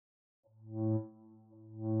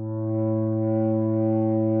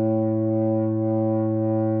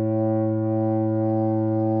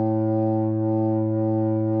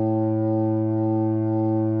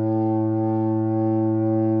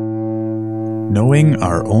Knowing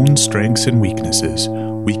our own strengths and weaknesses,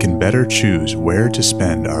 we can better choose where to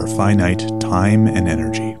spend our finite time and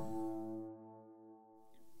energy.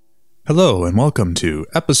 Hello and welcome to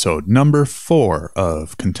episode number 4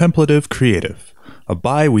 of Contemplative Creative, a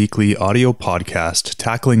bi-weekly audio podcast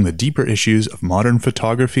tackling the deeper issues of modern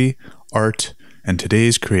photography, art, and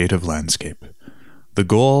today's creative landscape. The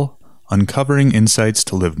goal? Uncovering insights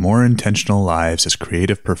to live more intentional lives as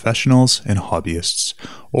creative professionals and hobbyists,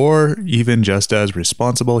 or even just as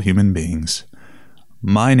responsible human beings.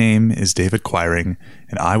 My name is David Quiring,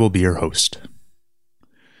 and I will be your host.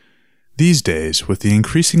 These days, with the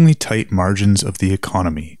increasingly tight margins of the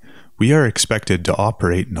economy, we are expected to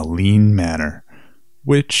operate in a lean manner,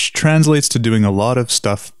 which translates to doing a lot of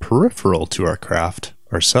stuff peripheral to our craft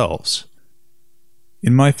ourselves.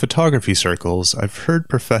 In my photography circles, I've heard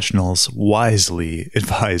professionals wisely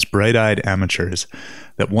advise bright-eyed amateurs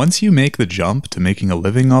that once you make the jump to making a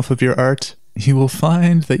living off of your art, you will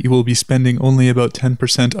find that you will be spending only about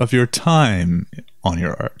 10% of your time on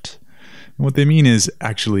your art. And what they mean is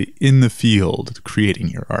actually in the field creating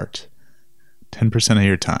your art. 10% of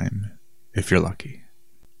your time, if you're lucky.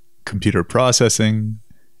 Computer processing,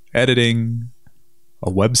 editing, a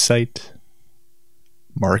website,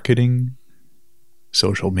 marketing,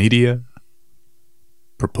 social media,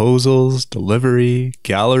 proposals, delivery,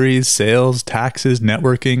 galleries, sales, taxes,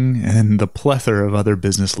 networking, and the plethora of other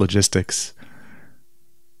business logistics.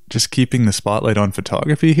 Just keeping the spotlight on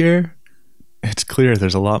photography here, it's clear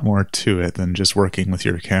there's a lot more to it than just working with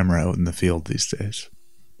your camera out in the field these days.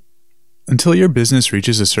 Until your business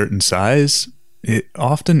reaches a certain size, it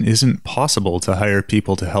often isn't possible to hire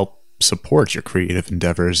people to help support your creative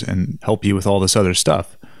endeavors and help you with all this other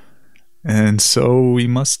stuff. And so we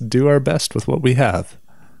must do our best with what we have.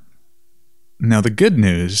 Now, the good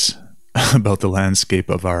news about the landscape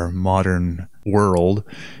of our modern world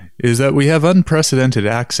is that we have unprecedented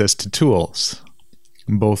access to tools,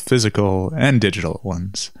 both physical and digital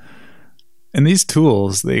ones. And these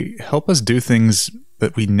tools, they help us do things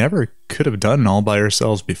that we never could have done all by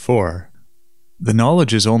ourselves before. The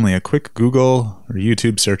knowledge is only a quick Google or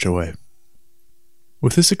YouTube search away.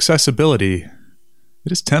 With this accessibility,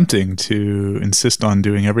 it is tempting to insist on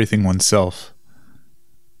doing everything oneself.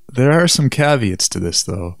 There are some caveats to this,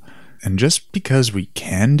 though, and just because we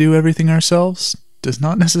can do everything ourselves does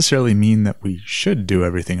not necessarily mean that we should do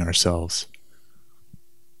everything ourselves.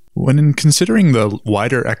 When considering the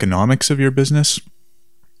wider economics of your business,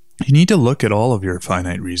 you need to look at all of your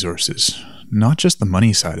finite resources, not just the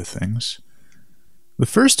money side of things. The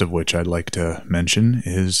first of which I'd like to mention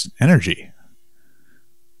is energy.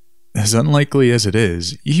 As unlikely as it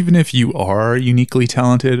is, even if you are uniquely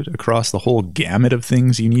talented across the whole gamut of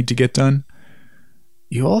things you need to get done,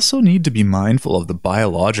 you also need to be mindful of the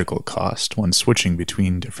biological cost when switching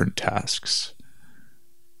between different tasks.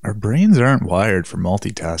 Our brains aren't wired for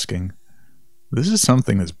multitasking. This is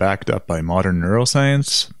something that's backed up by modern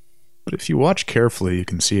neuroscience, but if you watch carefully, you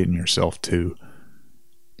can see it in yourself too.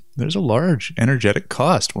 There's a large energetic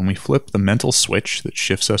cost when we flip the mental switch that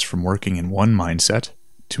shifts us from working in one mindset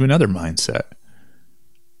to another mindset.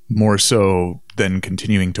 More so than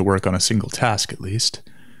continuing to work on a single task, at least.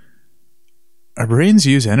 Our brains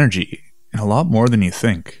use energy in a lot more than you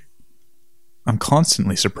think. I'm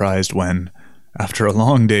constantly surprised when, after a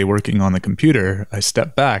long day working on the computer, I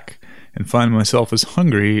step back and find myself as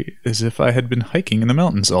hungry as if I had been hiking in the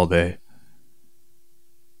mountains all day.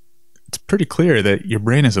 It's pretty clear that your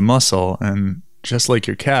brain is a muscle, and just like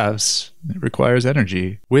your calves, it requires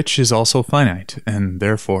energy, which is also finite, and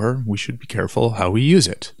therefore we should be careful how we use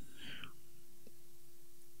it.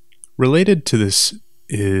 Related to this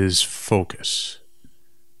is focus.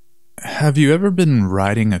 Have you ever been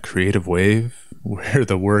riding a creative wave where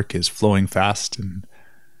the work is flowing fast and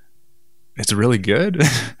it's really good?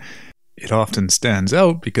 It often stands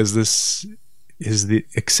out because this is the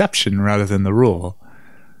exception rather than the rule.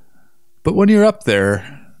 But when you're up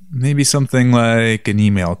there, maybe something like an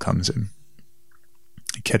email comes in.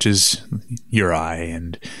 It catches your eye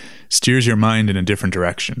and steers your mind in a different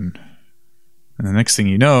direction. And the next thing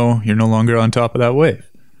you know, you're no longer on top of that wave.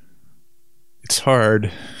 It's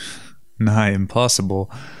hard, nigh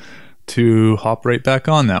impossible, to hop right back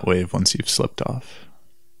on that wave once you've slipped off.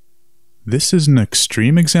 This is an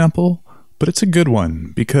extreme example, but it's a good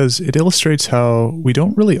one because it illustrates how we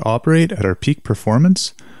don't really operate at our peak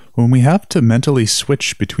performance when we have to mentally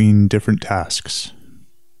switch between different tasks.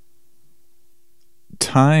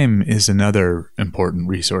 Time is another important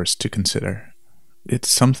resource to consider. It's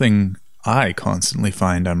something I constantly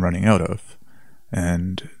find I'm running out of,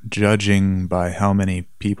 and judging by how many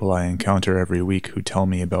people I encounter every week who tell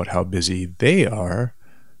me about how busy they are,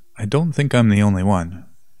 I don't think I'm the only one.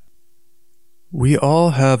 We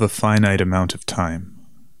all have a finite amount of time.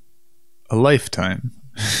 A lifetime,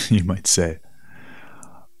 you might say.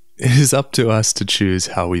 It is up to us to choose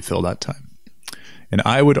how we fill that time. And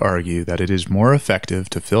I would argue that it is more effective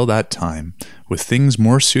to fill that time with things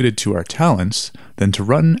more suited to our talents than to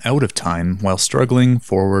run out of time while struggling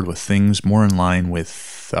forward with things more in line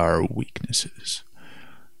with our weaknesses.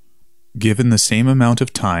 Given the same amount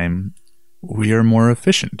of time, we are more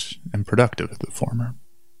efficient and productive at the former.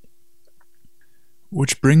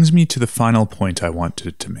 Which brings me to the final point I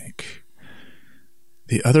wanted to make.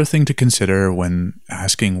 The other thing to consider when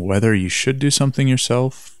asking whether you should do something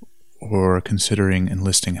yourself or considering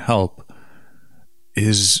enlisting help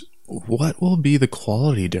is what will be the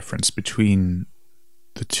quality difference between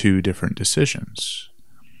the two different decisions.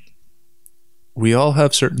 We all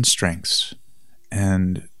have certain strengths,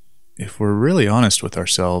 and if we're really honest with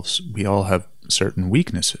ourselves, we all have certain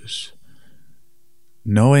weaknesses.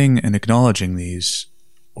 Knowing and acknowledging these,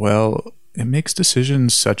 well, it makes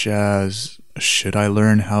decisions such as, should I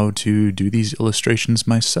learn how to do these illustrations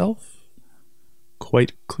myself?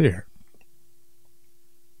 Quite clear.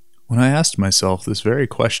 When I asked myself this very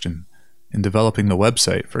question in developing the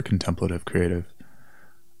website for Contemplative Creative,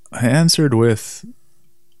 I answered with,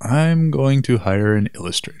 I'm going to hire an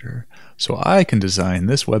illustrator so I can design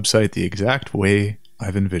this website the exact way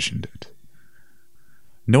I've envisioned it.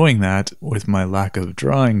 Knowing that, with my lack of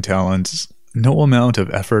drawing talents, no amount of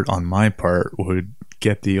effort on my part would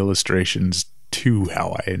get the illustrations to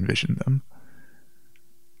how I envisioned them.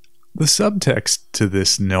 The subtext to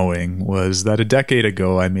this knowing was that a decade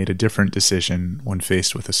ago I made a different decision when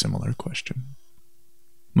faced with a similar question.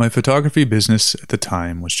 My photography business at the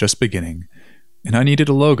time was just beginning, and I needed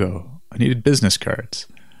a logo. I needed business cards.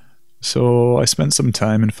 So I spent some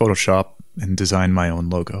time in Photoshop and designed my own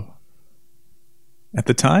logo. At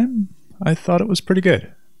the time, I thought it was pretty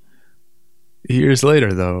good. Years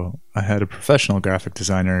later, though, I had a professional graphic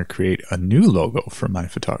designer create a new logo for my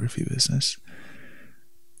photography business.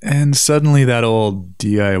 And suddenly that old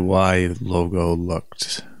DIY logo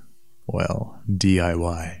looked, well,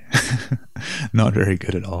 DIY. Not very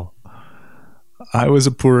good at all. I was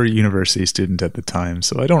a poor university student at the time,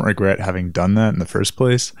 so I don't regret having done that in the first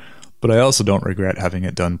place, but I also don't regret having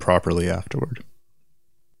it done properly afterward.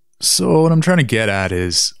 So what I'm trying to get at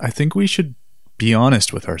is, I think we should be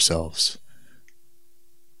honest with ourselves.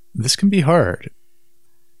 This can be hard.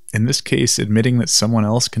 In this case, admitting that someone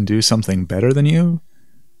else can do something better than you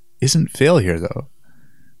isn't failure, though.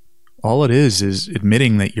 All it is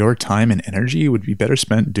admitting that your time and energy would be better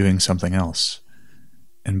spent doing something else.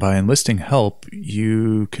 And by enlisting help,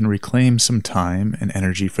 you can reclaim some time and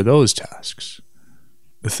energy for those tasks.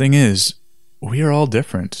 The thing is, we are all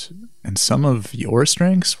different, and some of your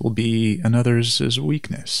strengths will be another's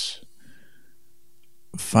weakness.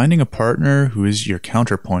 Finding a partner who is your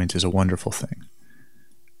counterpoint is a wonderful thing.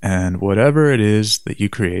 And whatever it is that you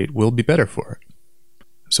create will be better for it.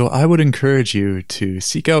 So I would encourage you to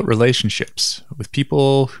seek out relationships with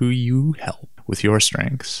people who you help with your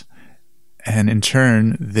strengths, and in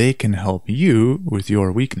turn, they can help you with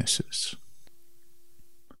your weaknesses.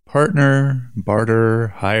 Partner, barter,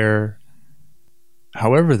 hire,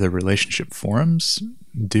 however the relationship forms,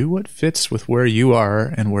 do what fits with where you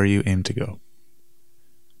are and where you aim to go.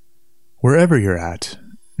 Wherever you're at,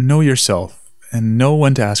 know yourself and know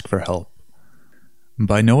when to ask for help.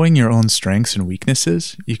 By knowing your own strengths and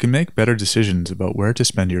weaknesses, you can make better decisions about where to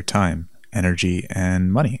spend your time, energy,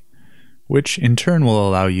 and money, which in turn will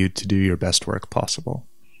allow you to do your best work possible.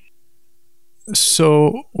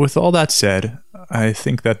 So, with all that said, I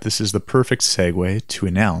think that this is the perfect segue to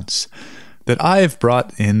announce that I've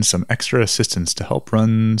brought in some extra assistance to help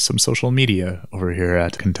run some social media over here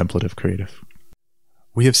at Contemplative Creative.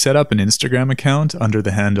 We have set up an Instagram account under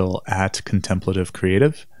the handle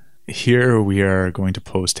 @ContemplativeCreative. Here we are going to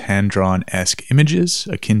post hand-drawn-esque images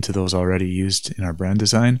akin to those already used in our brand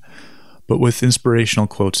design, but with inspirational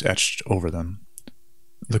quotes etched over them.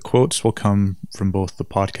 The quotes will come from both the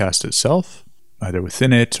podcast itself, either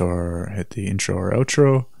within it or at the intro or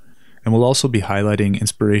outro, and we'll also be highlighting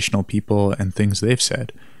inspirational people and things they've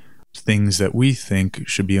said, things that we think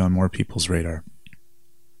should be on more people's radar.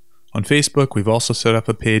 On Facebook, we've also set up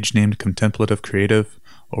a page named Contemplative Creative.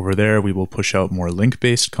 Over there, we will push out more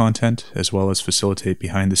link-based content, as well as facilitate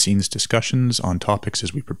behind-the-scenes discussions on topics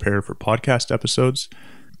as we prepare for podcast episodes.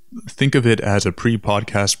 Think of it as a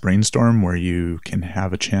pre-podcast brainstorm where you can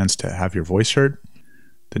have a chance to have your voice heard.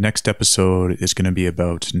 The next episode is going to be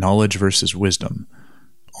about knowledge versus wisdom.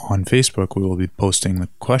 On Facebook, we will be posting the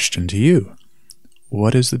question to you.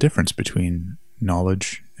 What is the difference between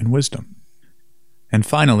knowledge and wisdom? And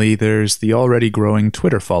finally, there's the already growing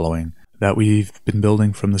Twitter following that we've been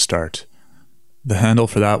building from the start. The handle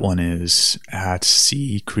for that one is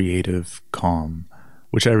 @CCreativeCom,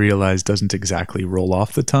 which I realize doesn't exactly roll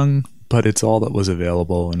off the tongue, but it's all that was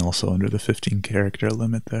available and also under the 15-character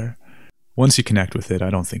limit there. Once you connect with it, I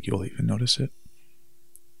don't think you'll even notice it.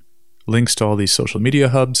 Links to all these social media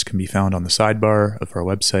hubs can be found on the sidebar of our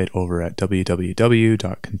website over at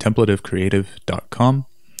www.contemplativecreative.com.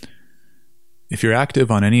 If you're active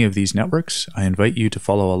on any of these networks, I invite you to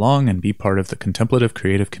follow along and be part of the Contemplative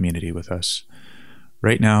Creative community with us.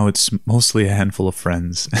 Right now, it's mostly a handful of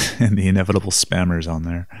friends and the inevitable spammers on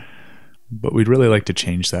there, but we'd really like to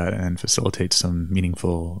change that and facilitate some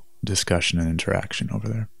meaningful discussion and interaction over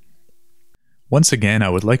there. Once again, I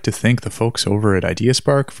would like to thank the folks over at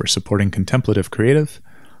IdeaSpark for supporting Contemplative Creative.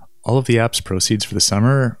 All of the app's proceeds for the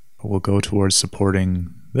summer will go towards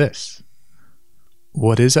supporting this.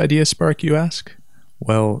 What is IdeaSpark, you ask?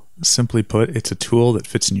 Well, simply put, it's a tool that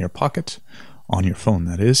fits in your pocket, on your phone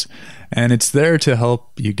that is, and it's there to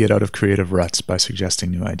help you get out of creative ruts by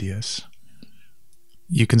suggesting new ideas.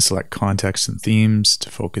 You can select context and themes to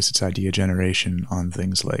focus its idea generation on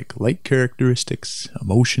things like light characteristics,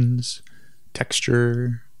 emotions,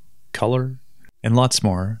 texture, color, and lots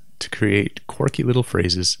more to create quirky little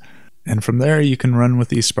phrases. And from there, you can run with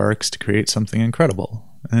these sparks to create something incredible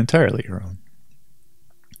and entirely your own.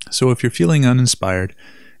 So if you're feeling uninspired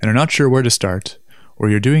and are not sure where to start, or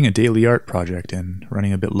you're doing a daily art project and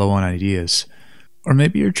running a bit low on ideas, or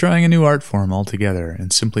maybe you're trying a new art form altogether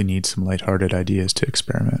and simply need some lighthearted ideas to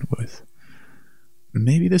experiment with,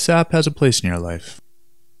 maybe this app has a place in your life.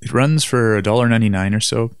 It runs for $1.99 or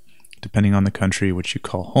so, depending on the country which you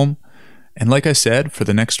call home. And like I said, for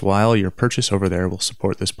the next while, your purchase over there will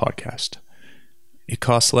support this podcast. It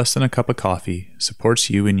costs less than a cup of coffee, supports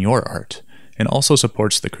you in your art, and also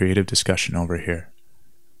supports the creative discussion over here.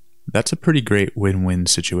 That's a pretty great win-win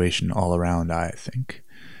situation all around, I think.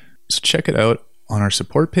 So check it out on our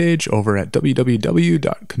support page over at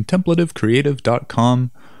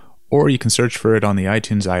www.contemplativecreative.com, or you can search for it on the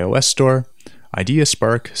iTunes iOS store.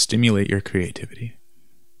 IdeaSpark, stimulate your creativity.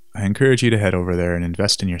 I encourage you to head over there and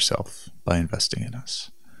invest in yourself by investing in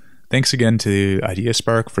us. Thanks again to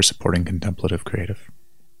IdeaSpark for supporting Contemplative Creative.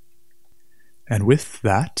 And with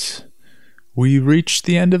that, we've reached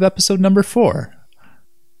the end of episode number 4.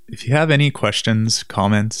 If you have any questions,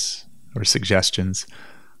 comments, or suggestions,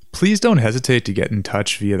 please don't hesitate to get in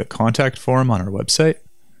touch via the contact form on our website.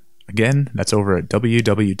 Again, that's over at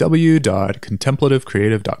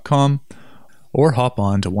www.contemplativecreative.com, or hop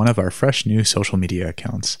on to one of our fresh new social media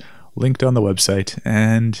accounts linked on the website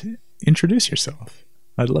and introduce yourself.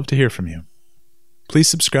 I'd love to hear from you. Please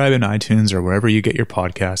subscribe in iTunes or wherever you get your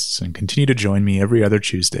podcasts, and continue to join me every other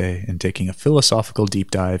Tuesday in taking a philosophical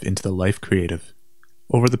deep dive into the life creative.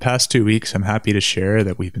 Over the past 2 weeks, I'm happy to share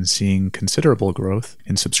that we've been seeing considerable growth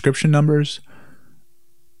in subscription numbers.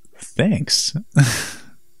 Thanks.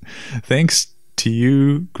 Thanks to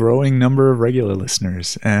you, growing number of regular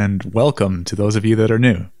listeners, and welcome to those of you that are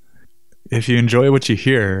new. If you enjoy what you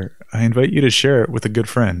hear, I invite you to share it with a good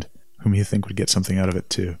friend whom you think would get something out of it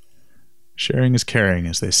too. Sharing is caring,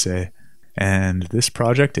 as they say, and this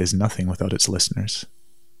project is nothing without its listeners.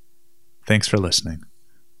 Thanks for listening.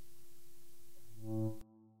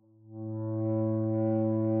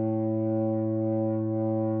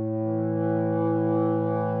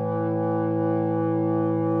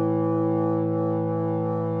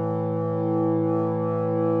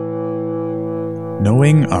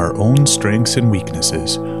 Knowing our own strengths and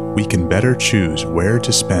weaknesses, we can better choose where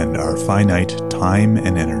to spend our finite time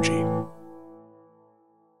and energy.